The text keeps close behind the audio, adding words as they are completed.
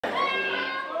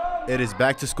It is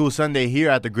Back to School Sunday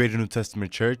here at the Greater New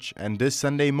Testament Church, and this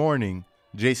Sunday morning,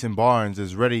 Jason Barnes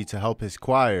is ready to help his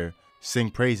choir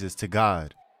sing praises to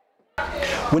God.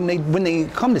 When they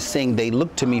come to sing, they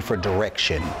look to me for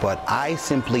direction, but I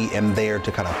simply am there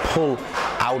to kind of pull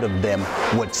out of them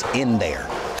what's in there.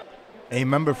 A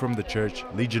member from the church,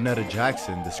 Legionetta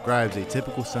Jackson, describes a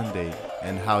typical Sunday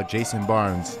and how Jason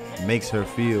Barnes makes her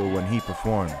feel when he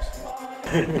performs.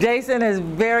 Jason is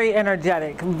very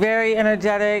energetic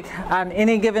on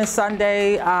any given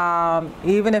Sunday.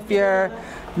 Even if you're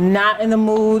not in the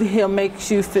mood, he'll make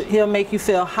you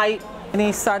feel hype.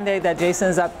 Any Sunday that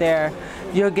Jason's up there,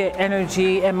 you'll get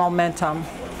energy and momentum.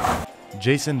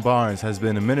 Jason Barnes has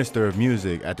been a minister of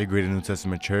music at the Greater New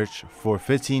Testament Church for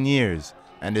 15 years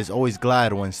and is always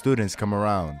glad when students come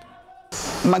around.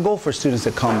 My goal for students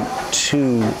that come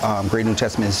to Greater New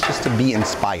Testament is just to be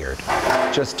inspired,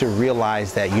 just to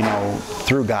realize that,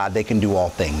 through God they can do all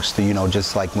things.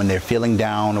 Just like when they're feeling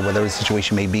down or whatever the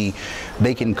situation may be,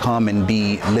 they can come and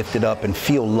be lifted up and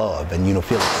feel love and,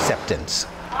 feel acceptance.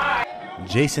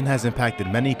 Jason has impacted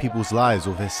many people's lives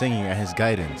with his singing and his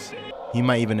guidance. He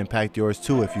might even impact yours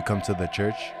too if you come to the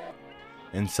church.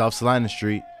 In South Salina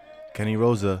Street, Kenny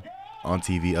Rosa on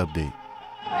TV Update.